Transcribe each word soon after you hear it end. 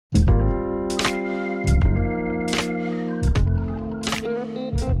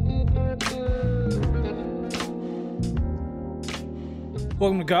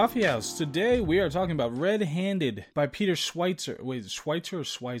Welcome to Coffee House. Today we are talking about Red Handed by Peter Schweizer. Wait, Schweitzer or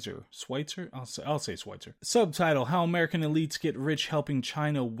Schweizer? Schweitzer? I'll say Schweitzer. Subtitle, How American Elites Get Rich Helping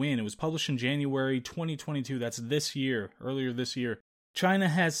China Win. It was published in January 2022. That's this year, earlier this year. China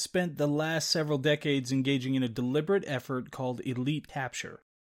has spent the last several decades engaging in a deliberate effort called elite capture.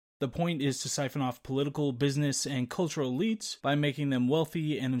 The point is to siphon off political, business, and cultural elites by making them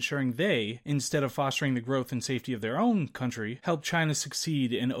wealthy and ensuring they, instead of fostering the growth and safety of their own country, help China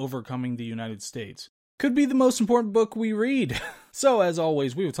succeed in overcoming the United States. Could be the most important book we read. So, as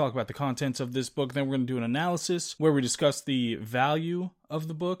always, we will talk about the contents of this book, then we're going to do an analysis where we discuss the value of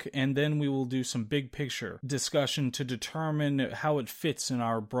the book, and then we will do some big picture discussion to determine how it fits in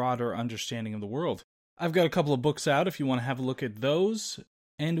our broader understanding of the world. I've got a couple of books out if you want to have a look at those.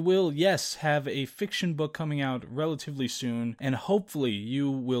 And we'll, yes, have a fiction book coming out relatively soon, and hopefully you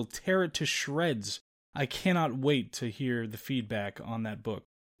will tear it to shreds. I cannot wait to hear the feedback on that book.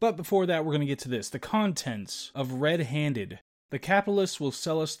 But before that, we're going to get to this. The contents of Red Handed. The capitalists will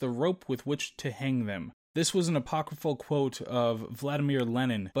sell us the rope with which to hang them. This was an apocryphal quote of Vladimir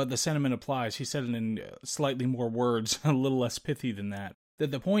Lenin, but the sentiment applies. He said it in slightly more words, a little less pithy than that. That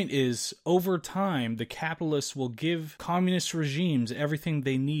the point is, over time, the capitalists will give communist regimes everything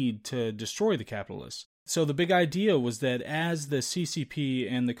they need to destroy the capitalists. So the big idea was that as the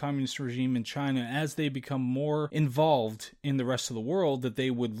CCP and the communist regime in China, as they become more involved in the rest of the world, that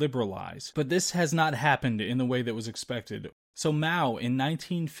they would liberalize. But this has not happened in the way that was expected. So Mao, in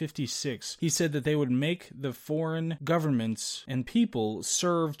 1956, he said that they would make the foreign governments and people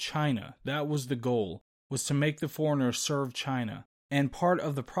serve China. That was the goal, was to make the foreigners serve China. And part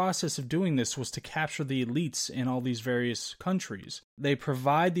of the process of doing this was to capture the elites in all these various countries. They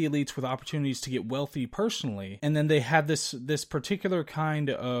provide the elites with opportunities to get wealthy personally, and then they had this particular kind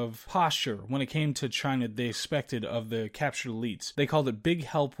of posture when it came to China they expected of the captured elites. They called it big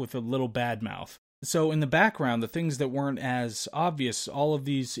help with a little bad mouth. So in the background, the things that weren't as obvious, all of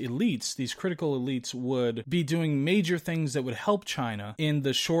these elites, these critical elites, would be doing major things that would help China in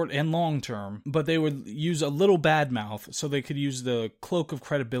the short and long term, but they would use a little bad mouth so they could use the cloak of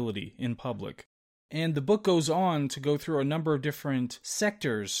credibility in public. And the book goes on to go through a number of different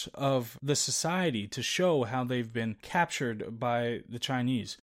sectors of the society to show how they've been captured by the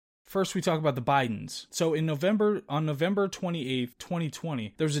Chinese. First, we talk about the Bidens. So on November 28th,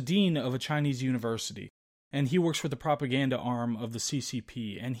 2020, there's a dean of a Chinese university, and he works for the propaganda arm of the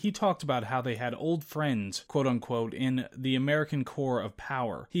CCP, and he talked about how they had old friends, quote-unquote, in the American core of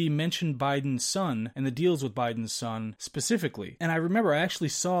power. He mentioned Biden's son and the deals with Biden's son specifically, and I remember I actually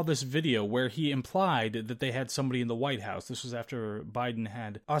saw this video where he implied that they had somebody in the White House. This was after Biden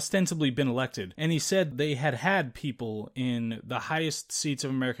had ostensibly been elected, and he said they had people in the highest seats of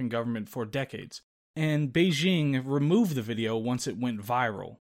American government for decades, and Beijing removed the video once it went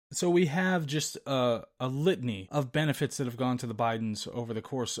viral. So we have just a litany of benefits that have gone to the Bidens over the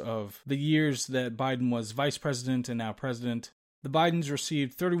course of the years that Biden was vice president and now president. The Bidens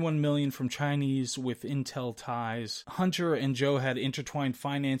received $31 million from Chinese with Intel ties. Hunter and Joe had intertwined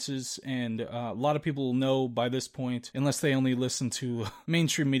finances, and a lot of people know by this point, unless they only listen to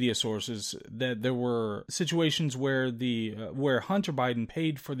mainstream media sources, that there were situations where where Hunter Biden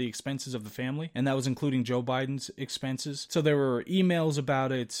paid for the expenses of the family, and that was including Joe Biden's expenses. So there were emails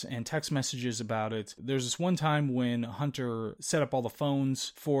about it and text messages about it. There's this one time when Hunter set up all the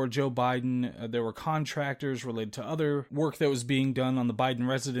phones for Joe Biden. There were contractors related to other work that was being done on the Biden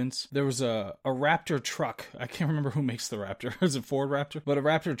residence. There was a Raptor truck. I can't remember who makes the Raptor. Is it Ford Raptor? But a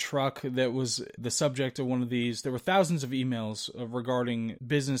Raptor truck that was the subject of one of these. There were thousands of emails regarding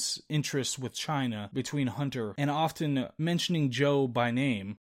business interests with China between Hunter and often mentioning Joe by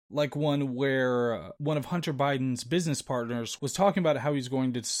name. Like one where one of Hunter Biden's business partners was talking about how he's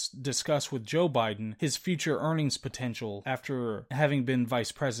going to discuss with Joe Biden his future earnings potential after having been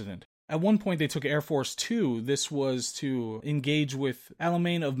vice president. At one point, they took Air Force Two. This was to engage with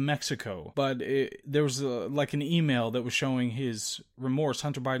Alamein of Mexico. But there was like an email that was showing his remorse,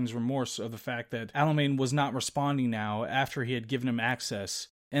 Hunter Biden's remorse of the fact that Alamein was not responding now after he had given him access.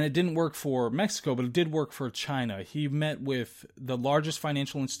 And it didn't work for Mexico, but it did work for China. He met with the largest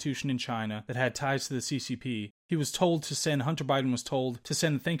financial institution in China that had ties to the CCP. Hunter Biden was told to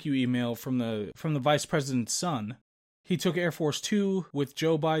send a thank you email from the vice president's son. He took Air Force Two with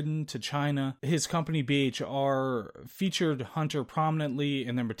Joe Biden to China. His company BHR featured Hunter prominently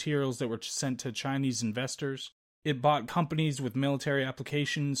in their materials that were sent to Chinese investors. It bought companies with military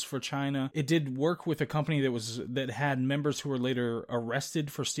applications for China. It did work with a company that had members who were later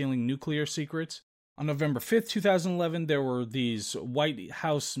arrested for stealing nuclear secrets. On November 5th, 2011, there were these White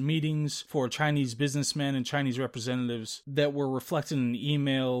House meetings for Chinese businessmen and Chinese representatives that were reflected in an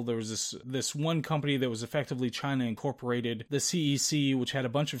email. There was this one company that was effectively China Incorporated, the CEC, which had a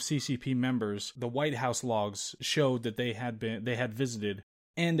bunch of CCP members. The White House logs showed that they had visited.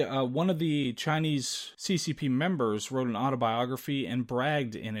 And one of the Chinese CCP members wrote an autobiography and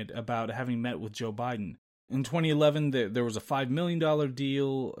bragged in it about having met with Joe Biden. In 2011, there was a $5 million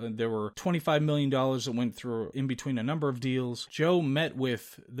deal. There were $25 million that went through in between a number of deals. Joe met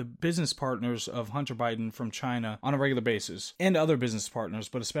with the business partners of Hunter Biden from China on a regular basis, and other business partners,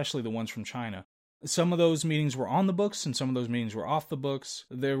 but especially the ones from China. Some of those meetings were on the books, and some of those meetings were off the books.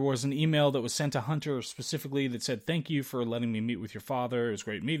 There was an email that was sent to Hunter specifically that said, "Thank you for letting me meet with your father. It was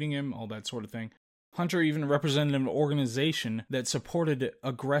great meeting him," all that sort of thing. Hunter even represented an organization that supported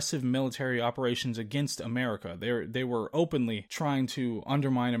aggressive military operations against America. They were openly trying to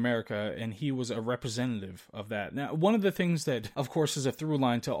undermine America, and he was a representative of that. Now, one of the things that, of course, is a through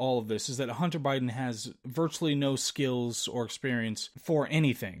line to all of this is that Hunter Biden has virtually no skills or experience for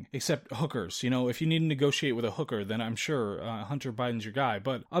anything except hookers. You know, if you need to negotiate with a hooker, then I'm sure Hunter Biden's your guy.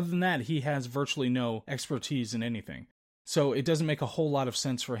 But other than that, he has virtually no expertise in anything. So it doesn't make a whole lot of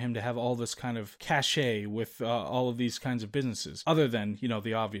sense for him to have all this kind of cachet with all of these kinds of businesses, other than,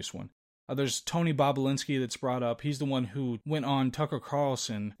 the obvious one. There's Tony Bobulinski that's brought up. He's the one who went on Tucker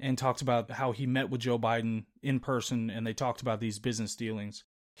Carlson and talked about how he met with Joe Biden in person, and they talked about these business dealings.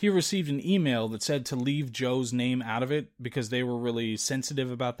 He received an email that said to leave Joe's name out of it because they were really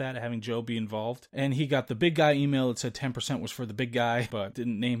sensitive about that, having Joe be involved. And he got the big guy email that said 10% was for the big guy, but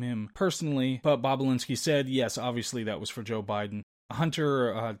didn't name him personally. But Bobulinski said, yes, obviously that was for Joe Biden.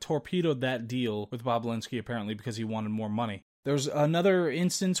 Hunter torpedoed that deal with Bobulinski apparently because he wanted more money. There's another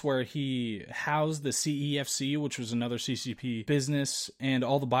instance where he housed the CEFC, which was another CCP business, and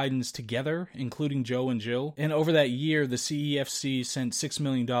all the Bidens together, including Joe and Jill. And over that year, the CEFC sent $6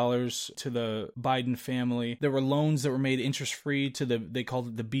 million to the Biden family. There were loans that were made interest-free to they called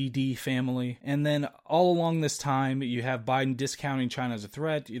it the BD family. And then all along this time, you have Biden discounting China as a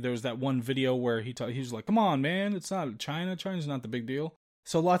threat. There was that one video where he was like, come on, man, it's not China. China's not the big deal.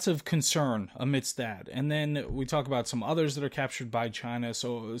 So lots of concern amidst that. And then we talk about some others that are captured by China.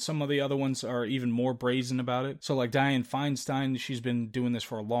 So some of the other ones are even more brazen about it. So like Dianne Feinstein, she's been doing this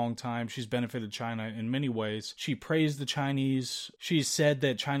for a long time. She's benefited China in many ways. She praised the Chinese. She said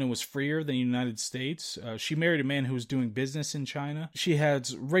that China was freer than the United States. She married a man who was doing business in China. She had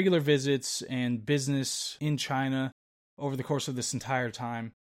regular visits and business in China over the course of this entire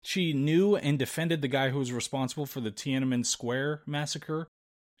time. She knew and defended the guy who was responsible for the Tiananmen Square massacre.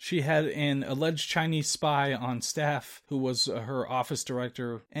 She had an alleged Chinese spy on staff who was her office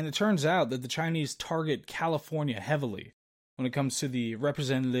director, and it turns out that the Chinese target California heavily. When it comes to the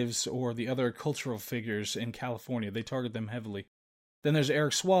representatives or the other cultural figures in California, they target them heavily. Then there's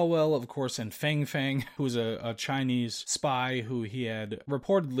Eric Swalwell, of course, and Feng Feng, who was a Chinese spy who he had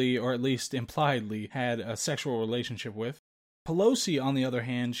reportedly, or at least impliedly, had a sexual relationship with. Pelosi, on the other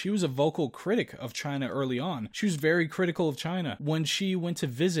hand, she was a vocal critic of China early on. She was very critical of China. When she went to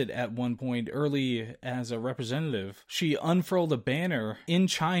visit at one point early as a representative, she unfurled a banner in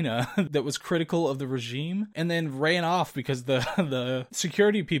China that was critical of the regime and then ran off because the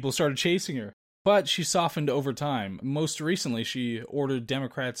security people started chasing her. But she softened over time. Most recently, she ordered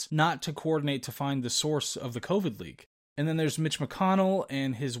Democrats not to coordinate to find the source of the COVID leak. And then there's Mitch McConnell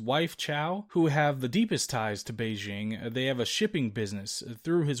and his wife, Chow, who have the deepest ties to Beijing. They have a shipping business.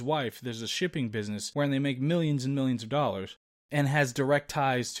 Through his wife, there's a shipping business where they make millions and millions of dollars and has direct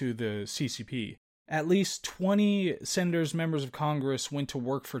ties to the CCP. At least 20 senators, members of Congress, went to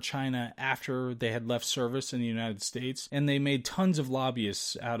work for China after they had left service in the United States, and they made tons of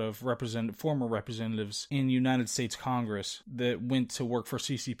lobbyists out of former representatives in United States Congress that went to work for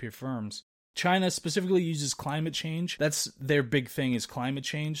CCP firms. China specifically uses climate change. That's their big thing, is climate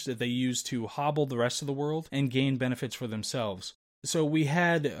change, that they use to hobble the rest of the world and gain benefits for themselves. So we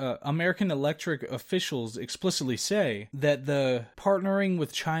had American Electric officials explicitly say that the partnering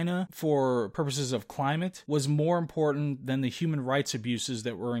with China for purposes of climate was more important than the human rights abuses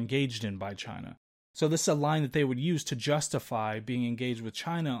that were engaged in by China. So this is a line that they would use to justify being engaged with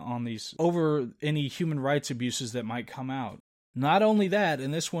China on these over any human rights abuses that might come out. Not only that,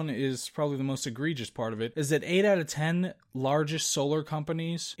 and this one is probably the most egregious part of it, is that 8 out of 10 largest solar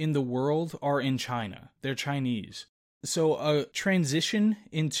companies in the world are in China. They're Chinese. So a transition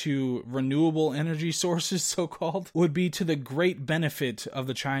into renewable energy sources, so-called, would be to the great benefit of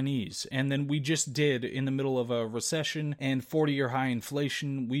the Chinese. And then we just did, in the middle of a recession and 40-year high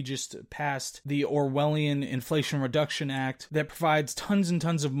inflation, we just passed the Orwellian Inflation Reduction Act that provides tons and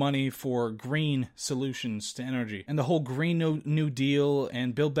tons of money for green solutions to energy. And the whole Green New Deal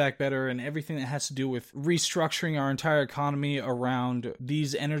and Build Back Better and everything that has to do with restructuring our entire economy around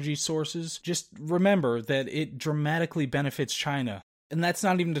these energy sources, just remember that it dramatically benefits China. And that's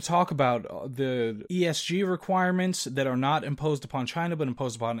not even to talk about the ESG requirements that are not imposed upon China, but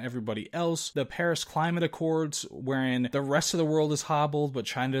imposed upon everybody else. The Paris Climate Accords, wherein the rest of the world is hobbled, but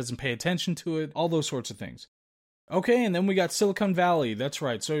China doesn't pay attention to it. All those sorts of things. Okay, and then we got Silicon Valley. That's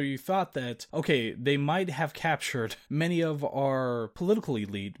right. So you thought that, okay, they might have captured many of our political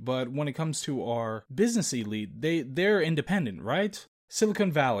elite, but when it comes to our business elite, they're independent, right?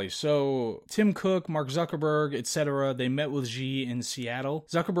 Silicon Valley. So Tim Cook, Mark Zuckerberg, etc., they met with Xi in Seattle.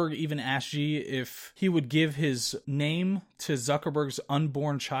 Zuckerberg even asked Xi if he would give his name to Zuckerberg's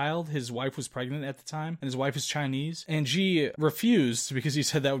unborn child. His wife was pregnant at the time, and his wife is Chinese. And Xi refused because he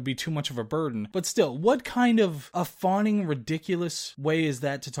said that would be too much of a burden. But still, what kind of a fawning, ridiculous way is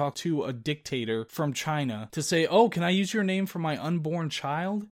that to talk to a dictator from China to say, oh, can I use your name for my unborn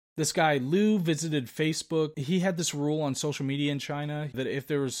child? This guy, Liu, visited Facebook. He had this rule on social media in China that if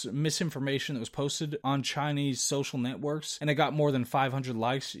there was misinformation that was posted on Chinese social networks and it got more than 500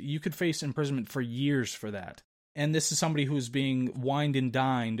 likes, you could face imprisonment for years for that. And this is somebody who is being wined and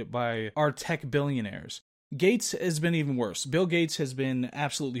dined by our tech billionaires. Gates has been even worse. Bill Gates has been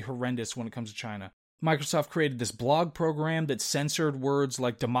absolutely horrendous when it comes to China. Microsoft created this blog program that censored words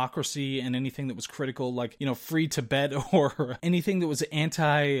like democracy and anything that was critical, like, free Tibet or anything that was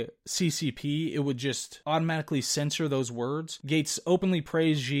anti-CCP. It would just automatically censor those words. Gates openly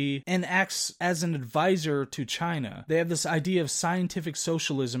praised Xi and acts as an advisor to China. They have this idea of scientific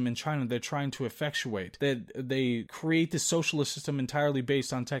socialism in China they're trying to effectuate, that they create this socialist system entirely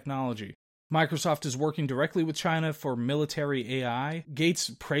based on technology. Microsoft is working directly with China for military AI. Gates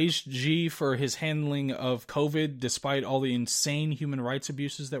praised Xi for his handling of COVID despite all the insane human rights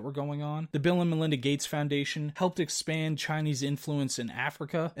abuses that were going on. The Bill and Melinda Gates Foundation helped expand Chinese influence in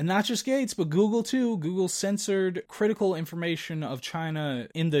Africa. And not just Gates, but Google too. Google censored critical information of China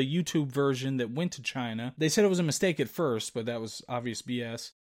in the YouTube version that went to China. They said it was a mistake at first, but that was obvious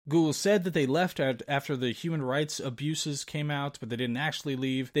BS. Google said that they left after the human rights abuses came out, but they didn't actually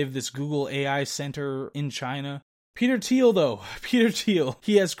leave. They have this Google AI center in China. Peter Thiel,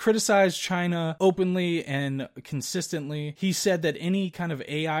 he has criticized China openly and consistently. He said that any kind of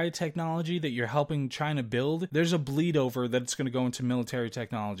AI technology that you're helping China build, there's a bleed over that it's going to go into military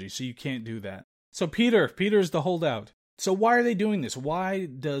technology, so you can't do that. So Peter's the holdout. So why are they doing this? Why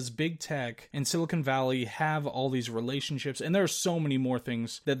does big tech and Silicon Valley have all these relationships? And there are so many more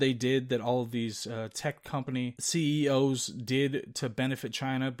things that they did that all of these tech company CEOs did to benefit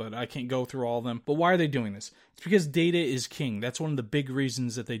China, but I can't go through all of them. But why are they doing this? It's because data is king. That's one of the big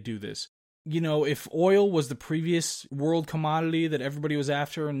reasons that they do this. If oil was the previous world commodity that everybody was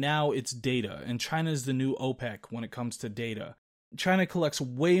after, now it's data. And China is the new OPEC when it comes to data. China collects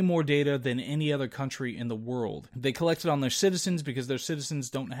way more data than any other country in the world. They collect it on their citizens because their citizens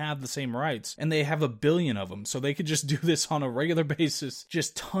don't have the same rights, and they have 1 billion of them, so they could just do this on a regular basis.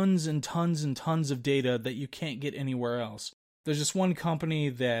 Just tons and tons and tons of data that you can't get anywhere else. There's this one company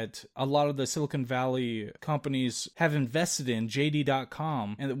that a lot of the Silicon Valley companies have invested in,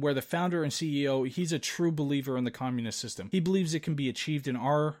 JD.com, and where the founder and CEO, he's a true believer in the communist system. He believes it can be achieved in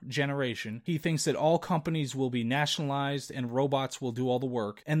our generation. He thinks that all companies will be nationalized and robots will do all the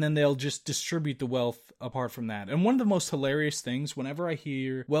work, and then they'll just distribute the wealth apart from that. And one of the most hilarious things, whenever I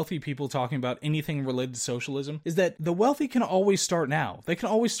hear wealthy people talking about anything related to socialism, is that the wealthy can always start now. They can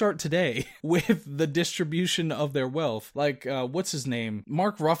always start today with the distribution of their wealth. Like, what's his name?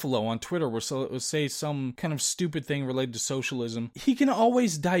 Mark Ruffalo on Twitter will say some kind of stupid thing related to socialism. He can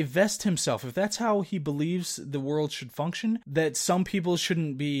always divest himself. If that's how he believes the world should function, that some people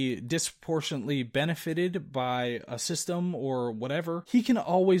shouldn't be disproportionately benefited by a system or whatever, he can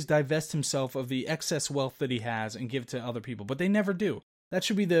always divest himself of the excess wealth that he has and give it to other people. But they never do. That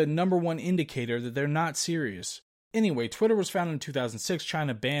should be the number one indicator that they're not serious. Anyway, Twitter was founded in 2006,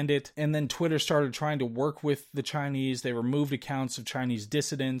 China banned it, and then Twitter started trying to work with the Chinese. They removed accounts of Chinese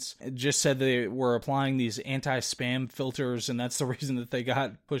dissidents. It just said they were applying these anti-spam filters, and that's the reason that they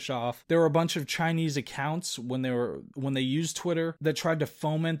got pushed off. There were a bunch of Chinese accounts when they used Twitter that tried to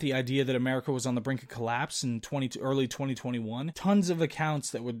foment the idea that America was on the brink of collapse in early 2021. Tons of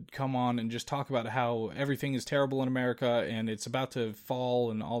accounts that would come on and just talk about how everything is terrible in America and it's about to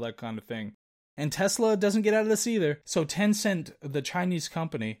fall and all that kind of thing. And Tesla doesn't get out of this either. So Tencent, the Chinese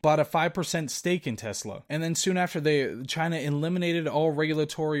company, bought a 5% stake in Tesla. And then soon after, China eliminated all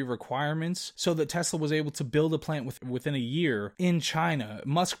regulatory requirements so that Tesla was able to build a plant within a year in China.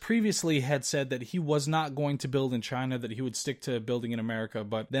 Musk previously had said that he was not going to build in China, that he would stick to building in America.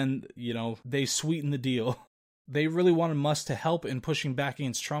 But then, they sweetened the deal. They really wanted Musk to help in pushing back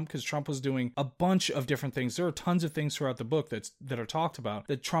against Trump because Trump was doing a bunch of different things. There are tons of things throughout the book that are talked about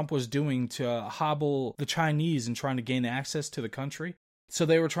that Trump was doing to hobble the Chinese and trying to gain access to the country. So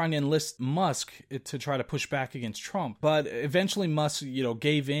they were trying to enlist Musk to try to push back against Trump. But eventually Musk,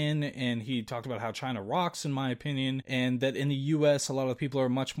 gave in, and he talked about how China rocks, in my opinion, and that in the U.S. a lot of the people are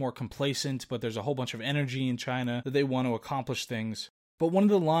much more complacent, but there's a whole bunch of energy in China that they want to accomplish things. But one of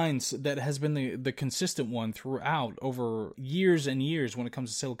the lines that has been the consistent one throughout over years and years when it comes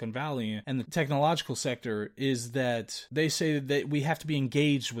to Silicon Valley and the technological sector is that they say that we have to be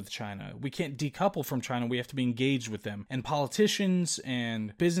engaged with China. We can't decouple from China. We have to be engaged with them. And politicians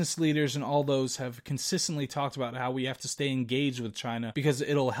and business leaders and all those have consistently talked about how we have to stay engaged with China because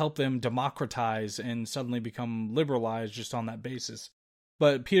it'll help them democratize and suddenly become liberalized just on that basis.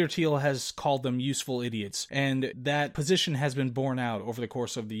 But Peter Thiel has called them useful idiots, and that position has been borne out over the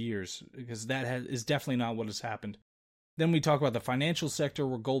course of the years, because that is definitely not what has happened. Then we talk about the financial sector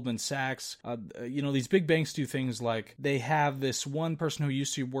where Goldman Sachs, these big banks do things like they have this one person who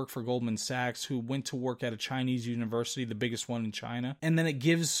used to work for Goldman Sachs who went to work at a Chinese university, the biggest one in China. And then it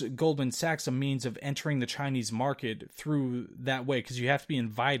gives Goldman Sachs a means of entering the Chinese market through that way, because you have to be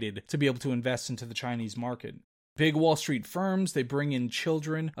invited to be able to invest into the Chinese market. Big Wall Street firms, they bring in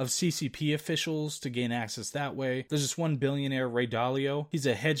children of CCP officials to gain access that way. There's this one billionaire, Ray Dalio. He's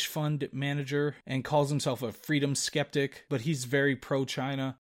a hedge fund manager and calls himself a freedom skeptic, but he's very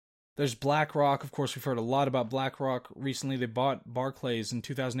pro-China. There's BlackRock. Of course, we've heard a lot about BlackRock recently. They bought Barclays in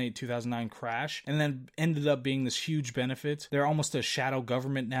 2008-2009 crash and then ended up being this huge benefit. They're almost a shadow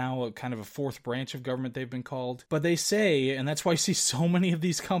government now, a kind of a fourth branch of government they've been called. But they say, and that's why you see so many of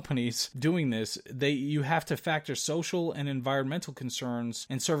these companies doing this, you have to factor social and environmental concerns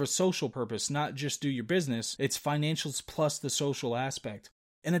and serve a social purpose, not just do your business. It's financials plus the social aspect.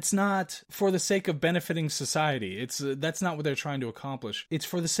 And it's not for the sake of benefiting society. That's not what they're trying to accomplish. It's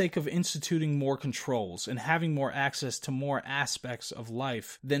for the sake of instituting more controls and having more access to more aspects of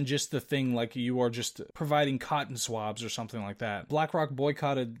life than just the thing like you are just providing cotton swabs or something like that. BlackRock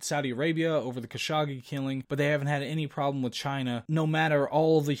boycotted Saudi Arabia over the Khashoggi killing, but they haven't had any problem with China, no matter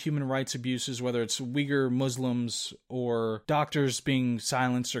all of the human rights abuses, whether it's Uyghur Muslims or doctors being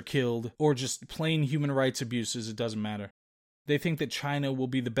silenced or killed, or just plain human rights abuses, it doesn't matter. They think that China will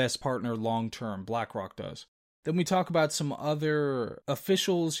be the best partner long-term. BlackRock does. Then we talk about some other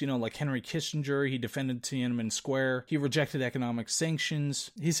officials, like Henry Kissinger. He defended Tiananmen Square. He rejected economic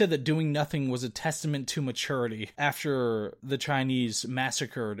sanctions. He said that doing nothing was a testament to maturity after the Chinese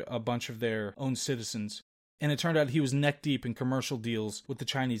massacred a bunch of their own citizens. And it turned out he was neck-deep in commercial deals with the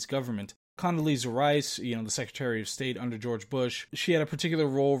Chinese government. Condoleezza Rice, the Secretary of State under George Bush, she had a particular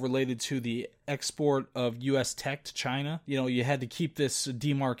role related to the export of U.S. tech to China. You had to keep this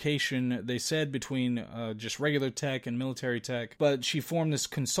demarcation, they said, between just regular tech and military tech. But she formed this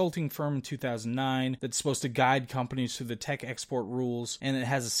consulting firm in 2009 that's supposed to guide companies through the tech export rules, and it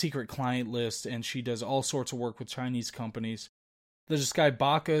has a secret client list, and she does all sorts of work with Chinese companies. There's this guy,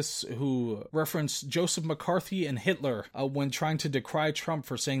 Baucus, who referenced Joseph McCarthy and Hitler when trying to decry Trump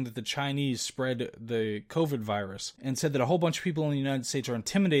for saying that the Chinese spread the COVID virus, and said that a whole bunch of people in the United States are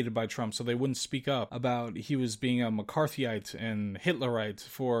intimidated by Trump, so they wouldn't speak up about he was being a McCarthyite and Hitlerite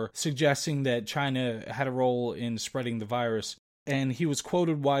for suggesting that China had a role in spreading the virus. And he was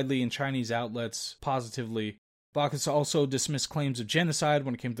quoted widely in Chinese outlets positively. Baucus also dismissed claims of genocide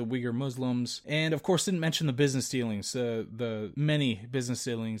when it came to Uyghur Muslims, and of course didn't mention the business dealings, the many business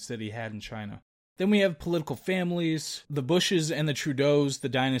dealings that he had in China. Then we have political families, the Bushes and the Trudeaus, the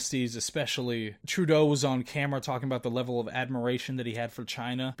dynasties especially. Trudeau was on camera talking about the level of admiration that he had for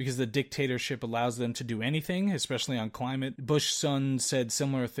China because the dictatorship allows them to do anything, especially on climate. Bush's son said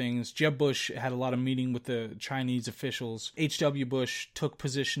similar things. Jeb Bush had a lot of meeting with the Chinese officials. H.W. Bush took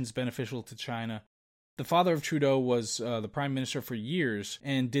positions beneficial to China. The father of Trudeau was the prime minister for years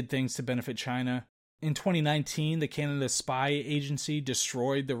and did things to benefit China. In 2019, the Canada Spy Agency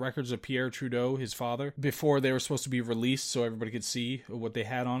destroyed the records of Pierre Trudeau, his father, before they were supposed to be released so everybody could see what they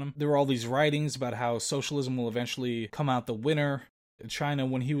had on him. There were all these writings about how socialism will eventually come out the winner. China,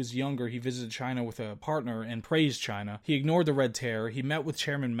 when he was younger, he visited China with a partner and praised China. He ignored the Red Terror. He met with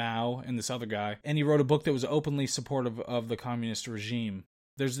Chairman Mao and this other guy, and he wrote a book that was openly supportive of the communist regime.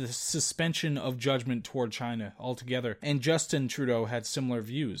 There's this suspension of judgment toward China altogether, and Justin Trudeau had similar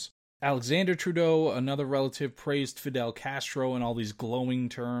views. Alexander Trudeau, another relative, praised Fidel Castro in all these glowing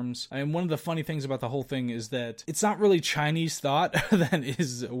terms. And one of the funny things about the whole thing is that it's not really Chinese thought that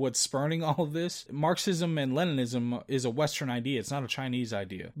is what's spurning all of this. Marxism and Leninism is a Western idea. It's not a Chinese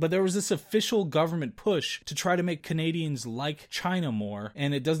idea. But there was this official government push to try to make Canadians like China more,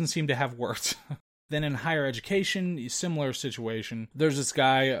 and it doesn't seem to have worked. Then in higher education, similar situation. There's this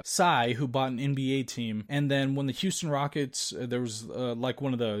guy, Tsai, who bought an NBA team. And then when the Houston Rockets, there was like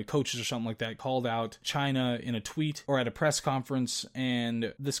one of the coaches or something like that, called out China in a tweet or at a press conference.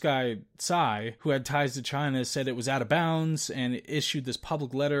 And this guy, Tsai, who had ties to China, said it was out of bounds and issued this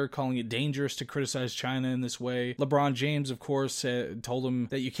public letter calling it dangerous to criticize China in this way. LeBron James, of course, told him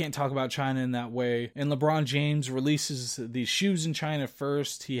that you can't talk about China in that way. And LeBron James releases these shoes in China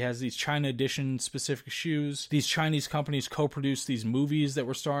first. He has these China edition specific shoes. These Chinese companies co-produce these movies that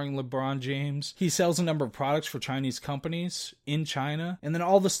were starring LeBron James. He sells a number of products for Chinese companies in China, and then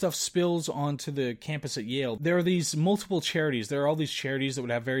all the stuff spills onto the campus at Yale. There are these multiple charities. There are all these charities that would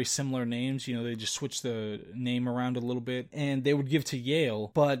have very similar names. You know, they just switch the name around a little bit, and they would give to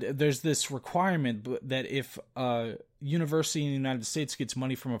Yale. But there's this requirement that if university in the United States gets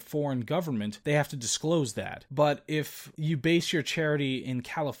money from a foreign government, they have to disclose that. But if you base your charity in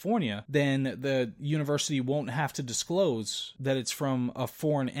California, then the university won't have to disclose that it's from a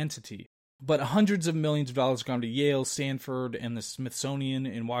foreign entity. But hundreds of millions of dollars have gone to Yale, Stanford, and the Smithsonian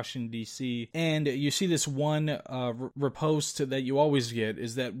in Washington, D.C. And you see this one repost that you always get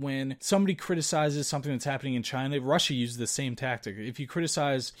is that when somebody criticizes something that's happening in China, Russia uses the same tactic. If you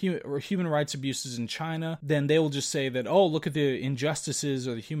criticize human rights abuses in China, then they will just say that, oh, look at the injustices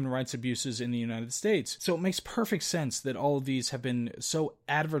or the human rights abuses in the United States. So it makes perfect sense that all of these have been so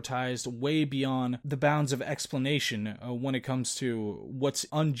advertised way beyond the bounds of explanation when it comes to what's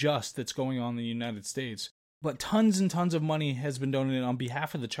unjust that's going on in the United States. But tons and tons of money has been donated on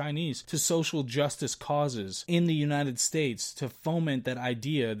behalf of the Chinese to social justice causes in the United States to foment that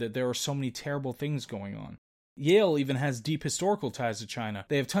idea that there are so many terrible things going on. Yale even has deep historical ties to China.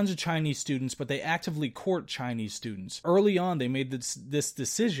 They have tons of Chinese students, but they actively court Chinese students. Early on, they made this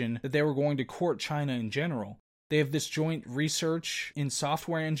decision that they were going to court China in general. They have this joint research in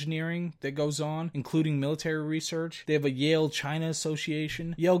software engineering that goes on, including military research. They have a Yale-China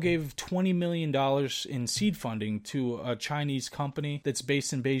Association. Yale gave $20 million in seed funding to a Chinese company that's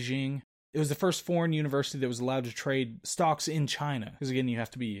based in Beijing. It was the first foreign university that was allowed to trade stocks in China, because again, you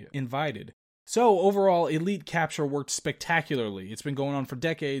have to be invited. So overall, elite capture worked spectacularly. It's been going on for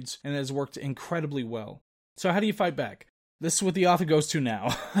decades, and it has worked incredibly well. So how do you fight back? This is what the author goes to now,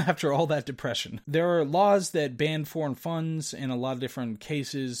 after all that depression. There are laws that ban foreign funds in a lot of different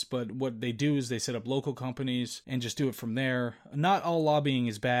cases, but what they do is they set up local companies and just do it from there. Not all lobbying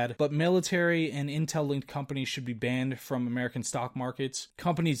is bad, but military and intel-linked companies should be banned from American stock markets.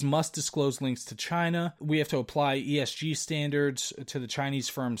 Companies must disclose links to China. We have to apply ESG standards to the Chinese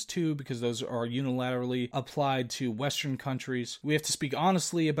firms too, because those are unilaterally applied to Western countries. We have to speak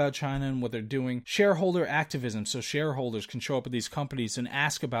honestly about China and what they're doing. Shareholder activism, so shareholders can show up at these companies and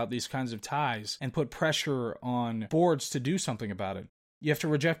ask about these kinds of ties and put pressure on boards to do something about it. You have to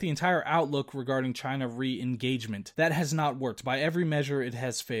reject the entire outlook regarding China re-engagement. That has not worked. By every measure, it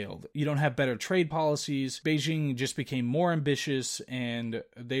has failed. You don't have better trade policies. Beijing just became more ambitious, and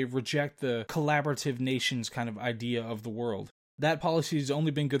they reject the collaborative nations kind of idea of the world. That policy has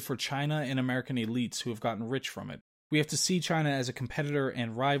only been good for China and American elites who have gotten rich from it. We have to see China as a competitor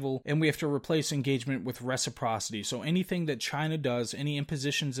and rival, and we have to replace engagement with reciprocity. So anything that China does, any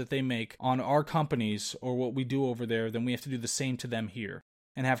impositions that they make on our companies or what we do over there, then we have to do the same to them here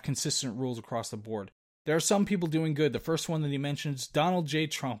and have consistent rules across the board. There are some people doing good. The first one that he mentions, Donald J.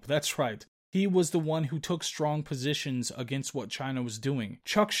 Trump. That's right. He was the one who took strong positions against what China was doing.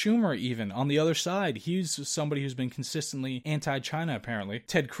 Chuck Schumer, even, on the other side, he's somebody who's been consistently anti-China, apparently.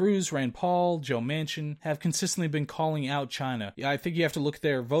 Ted Cruz, Rand Paul, Joe Manchin have consistently been calling out China. I think you have to look at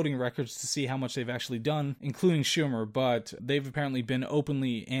their voting records to see how much they've actually done, including Schumer, but they've apparently been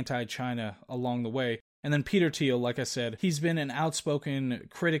openly anti-China along the way. And then Peter Thiel, like I said, he's been an outspoken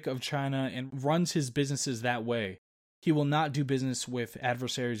critic of China and runs his businesses that way. He will not do business with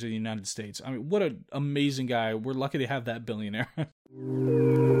adversaries of the United States. I mean, what an amazing guy. We're lucky to have that billionaire.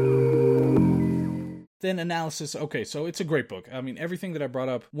 Then analysis. Okay, so it's a great book. I mean, everything that I brought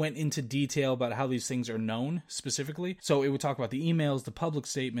up went into detail about how these things are known specifically. So it would talk about the emails, the public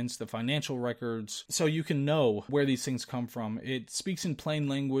statements, the financial records, so you can know where these things come from. It speaks in plain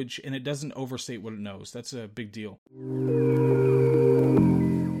language, and it doesn't overstate what it knows. That's a big deal.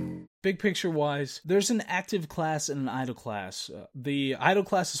 Big picture wise, there's an active class and an idle class. The idle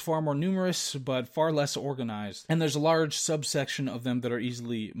class is far more numerous, but far less organized, and there's a large subsection of them that are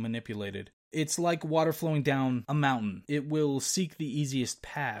easily manipulated. It's like water flowing down a mountain. It will seek the easiest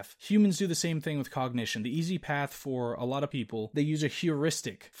path. Humans do the same thing with cognition. The easy path for a lot of people, they use a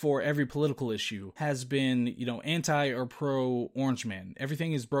heuristic for every political issue, has been, anti or pro Orange Man.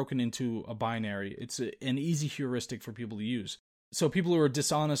 Everything is broken into a binary. It's an easy heuristic for people to use. So people who are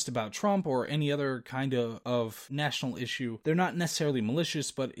dishonest about Trump or any other kind of national issue, they're not necessarily malicious,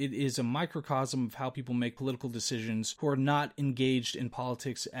 but it is a microcosm of how people make political decisions who are not engaged in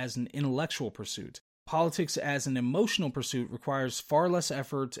politics as an intellectual pursuit. Politics as an emotional pursuit requires far less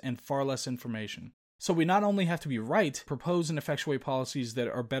effort and far less information. So we not only have to be right, propose and effectuate policies that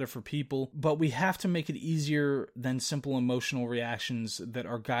are better for people, but we have to make it easier than simple emotional reactions that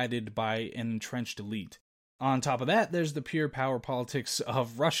are guided by an entrenched elite. On top of that, there's the pure power politics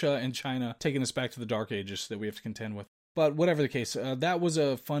of Russia and China taking us back to the Dark Ages that we have to contend with. But whatever the case, that was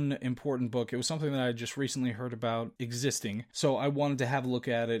a fun, important book. It was something that I just recently heard about existing, so I wanted to have a look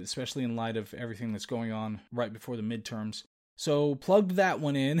at it, especially in light of everything that's going on right before the midterms. So plugged that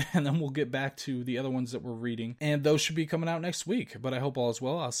one in, and then we'll get back to the other ones that we're reading. And those should be coming out next week, but I hope all is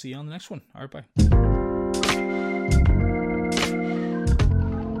well. I'll see you on the next one. All right, bye.